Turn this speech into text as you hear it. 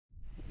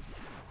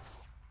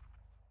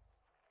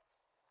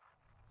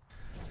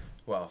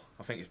well,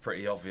 I think it's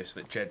pretty obvious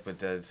that Jedward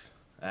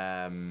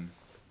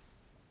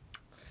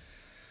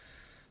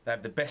they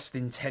have the best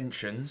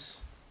intentions,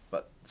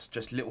 but it's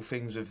just little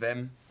things with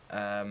them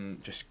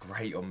just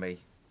grate on me.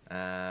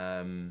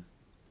 And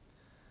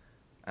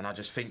I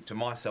just think to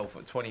myself,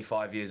 at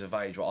 25 years of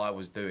age, what I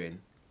was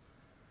doing,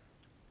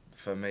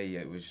 for me,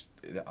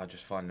 I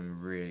just find them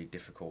really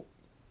difficult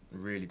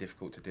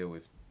to deal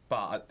with.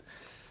 But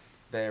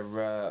they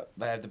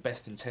have the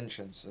best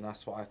intentions, and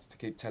that's what I have to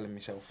keep telling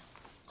myself,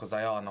 because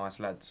they are nice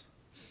lads.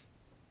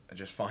 I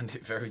just find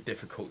it very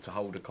difficult to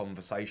hold a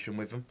conversation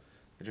with them.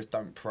 They just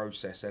don't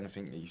process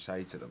anything that you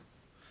say to them,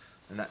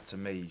 and that to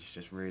me is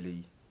just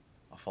really,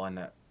 I find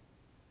that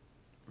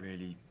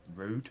really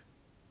rude,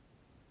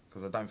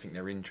 because I don't think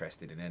they're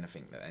interested in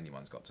anything that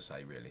anyone's got to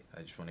say, really.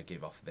 They just want to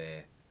give off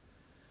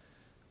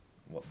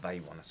what they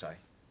want to say.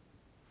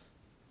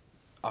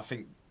 I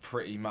think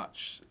pretty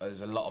much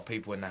there's a lot of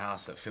people in the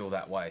house that feel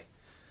that way.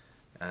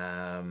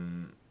 I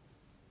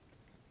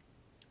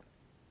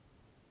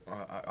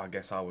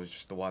guess I was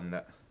just the one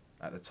that,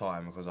 at the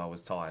time, because I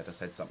was tired, I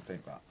said something,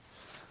 but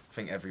I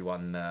think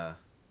everyone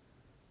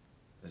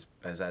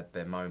has had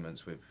their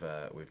moments with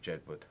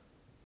Jedward.